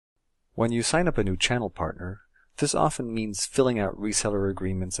When you sign up a new channel partner, this often means filling out reseller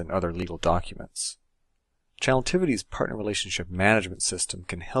agreements and other legal documents. Channeltivity's partner relationship management system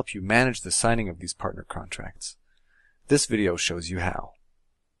can help you manage the signing of these partner contracts. This video shows you how.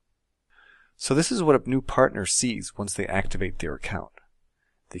 So this is what a new partner sees once they activate their account.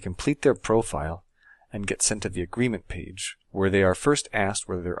 They complete their profile and get sent to the agreement page, where they are first asked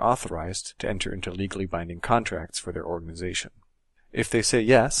whether they're authorized to enter into legally binding contracts for their organization. If they say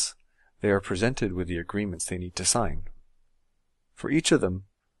yes, they are presented with the agreements they need to sign. For each of them,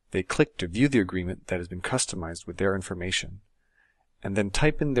 they click to view the agreement that has been customized with their information, and then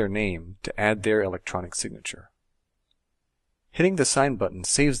type in their name to add their electronic signature. Hitting the Sign button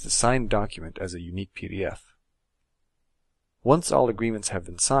saves the signed document as a unique PDF. Once all agreements have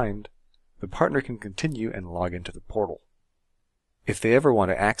been signed, the partner can continue and log into the portal. If they ever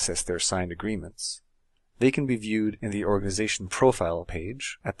want to access their signed agreements, they can be viewed in the organization profile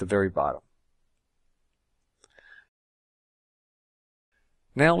page at the very bottom.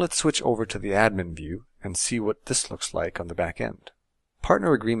 Now let's switch over to the admin view and see what this looks like on the back end.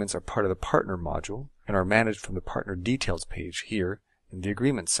 Partner agreements are part of the partner module and are managed from the partner details page here in the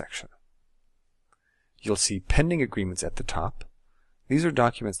agreements section. You'll see pending agreements at the top. These are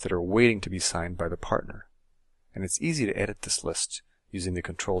documents that are waiting to be signed by the partner, and it's easy to edit this list using the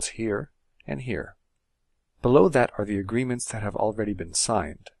controls here and here. Below that are the agreements that have already been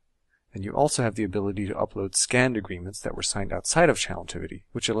signed, and you also have the ability to upload scanned agreements that were signed outside of Channeltivity,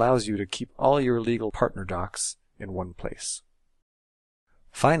 which allows you to keep all your legal partner docs in one place.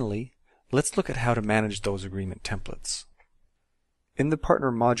 Finally, let's look at how to manage those agreement templates. In the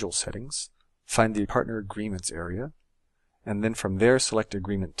Partner Module settings, find the Partner Agreements area, and then from there select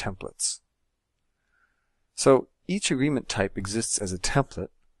Agreement Templates. So each agreement type exists as a template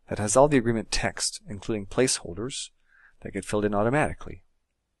that has all the agreement text, including placeholders, that get filled in automatically.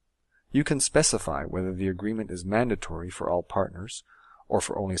 You can specify whether the agreement is mandatory for all partners, or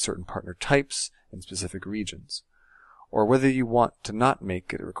for only certain partner types in specific regions, or whether you want to not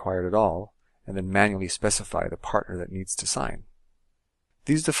make it required at all, and then manually specify the partner that needs to sign.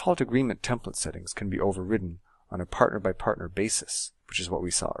 These default agreement template settings can be overridden on a partner-by-partner basis, which is what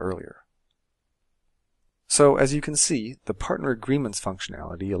we saw earlier. So, as you can see, the Partner Agreements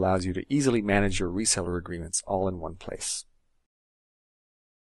functionality allows you to easily manage your reseller agreements all in one place.